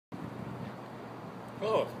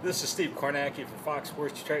Hello, this is Steve Kornacki from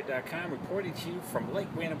FoxSportsDetroit.com reporting to you from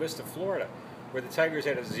Lake Buena Vista, Florida, where the Tigers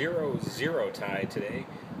had a 0-0 tie today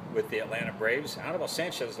with the Atlanta Braves. Anibal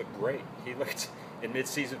Sanchez looked great. He looked in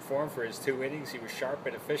mid-season form for his 2 innings. He was sharp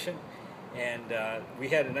and efficient, and we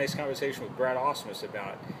had a nice conversation with Brad Ausmus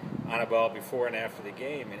about Anibal before and after the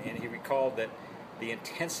game, and he recalled that the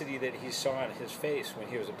intensity that he saw on his face when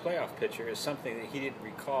he was a playoff pitcher is something that he didn't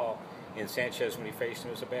recall in Sanchez when he faced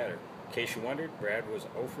him as a batter. In case you wondered, Brad was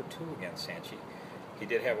 0 for 2 against Sanchez. He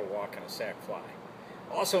did have a walk and a sac fly.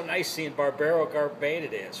 Also nice seeing Barbero Garbey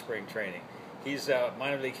today at spring training. He's a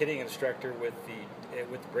minor league hitting instructor with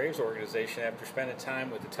the Braves organization after spending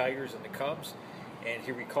time with the Tigers and the Cubs. And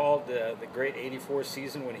he recalled the great '84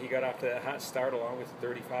 season when he got off to that hot start along with the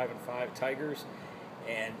 35-5 Tigers.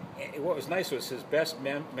 And what was nice was his best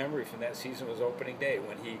memory from that season was opening day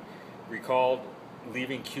when he recalled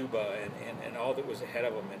leaving Cuba and all that was ahead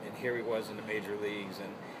of him, and here he was in the major leagues,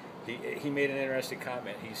 and he made an interesting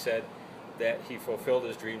comment. He said that he fulfilled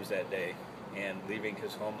his dreams that day, and leaving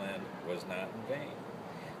his homeland was not in vain.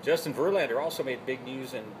 Justin Verlander also made big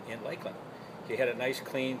news in Lakeland. He had a nice,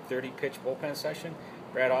 clean 30-pitch bullpen session.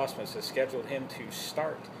 Brad Ausmus has scheduled him to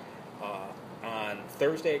start on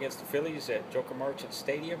Thursday against the Phillies at Joker Marchant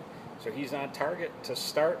Stadium. So he's on target to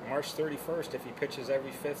start March 31st if he pitches every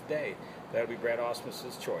 5th day. That'll be Brad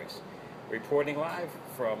Ausmus's choice. Reporting live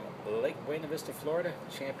from Lake Buena Vista, Florida,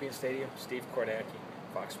 Champion Stadium, Steve Kornacki,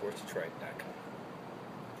 FoxSportsDetroit.com.